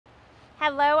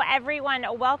Hello everyone,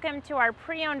 welcome to our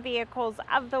pre-owned vehicles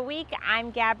of the week. I'm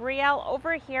Gabrielle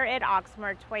over here at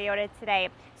Oxmoor Toyota today.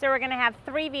 So we're going to have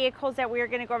three vehicles that we're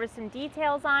going to go over some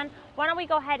details on. Why don't we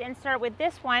go ahead and start with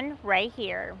this one right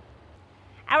here.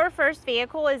 Our first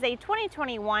vehicle is a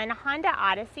 2021 Honda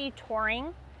Odyssey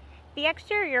Touring. The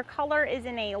exterior color is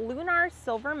in a lunar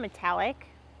silver metallic.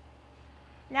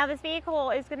 Now this vehicle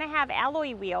is going to have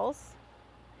alloy wheels.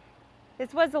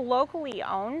 This was locally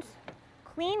owned.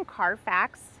 Clean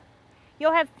Carfax.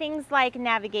 You'll have things like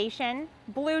navigation,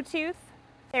 Bluetooth,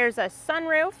 there's a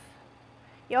sunroof,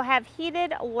 you'll have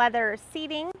heated leather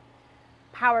seating,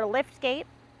 power liftgate.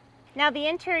 Now the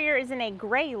interior is in a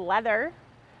gray leather.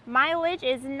 Mileage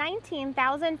is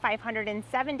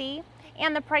 19,570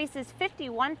 and the price is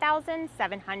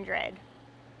 $51,700.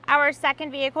 Our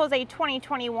second vehicle is a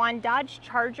 2021 Dodge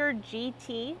Charger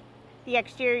GT. The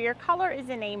exterior color is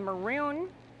in a maroon.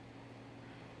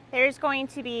 There's going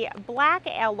to be black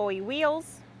alloy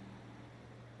wheels.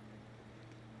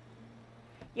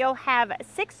 You'll have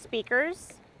 6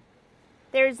 speakers.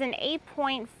 There's an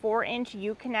 8.4-inch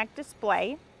Uconnect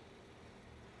display.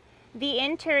 The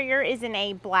interior is in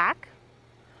a black.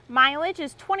 Mileage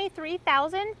is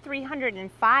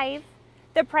 23,305.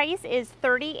 The price is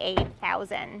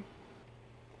 $38,000.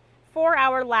 For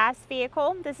our last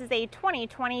vehicle, this is a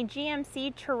 2020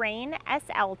 GMC Terrain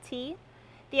SLT.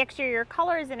 The exterior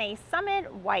color is in a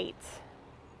Summit White.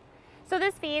 So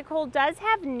this vehicle does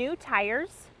have new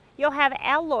tires. You'll have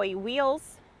alloy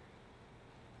wheels.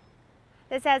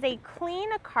 This has a clean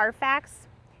Carfax.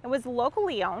 It was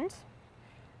locally owned.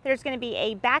 There's going to be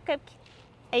a backup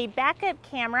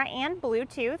camera and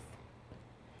Bluetooth.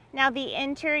 Now the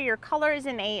interior color is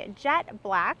in a jet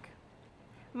black.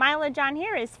 Mileage on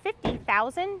here is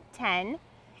 50,010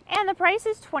 and the price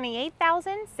is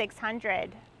 $28,600.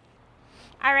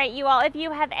 All right, you all, if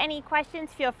you have any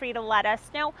questions, feel free to let us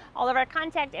know. All of our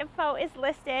contact info is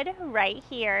listed right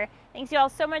here. Thanks you all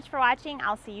so much for watching.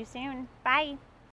 I'll see you soon. Bye.